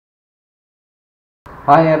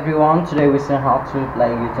Hi everyone, today we see how to play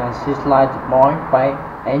guitar slide boy by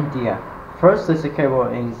Nxdia. First is the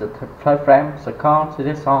keyboard in the third frame, the chord to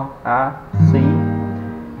this song are C,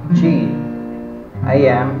 G, A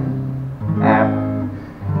M, F,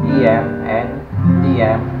 E M, and D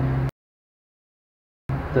M.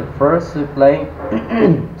 The first to play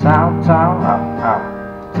down, down, up,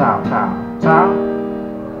 down, down,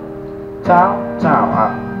 down, down, down,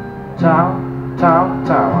 up, down, down,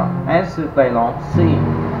 down, up, and to play long C,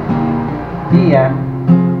 D M,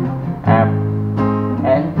 F,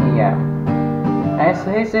 and E M. As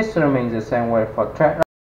his instrument the same way for track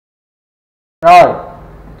right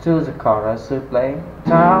to the chorus to play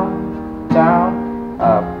down, down,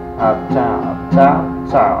 up, down, down,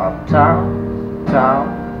 down, down,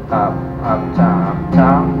 down, up, down,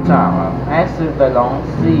 down, down, up. As to play long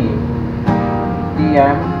C, D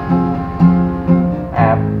M,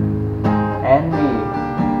 F, and E.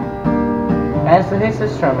 As his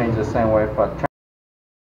instrument the same way for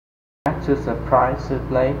track to surprise to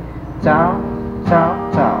play down,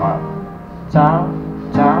 down, down, up,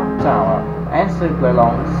 down, down, down, up, and to play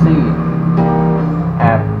long C,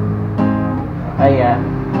 F, A M,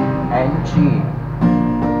 and G.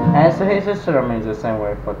 As his instrument the same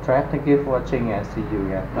way for track. Thank you for watching and see you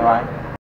again. Bye bye.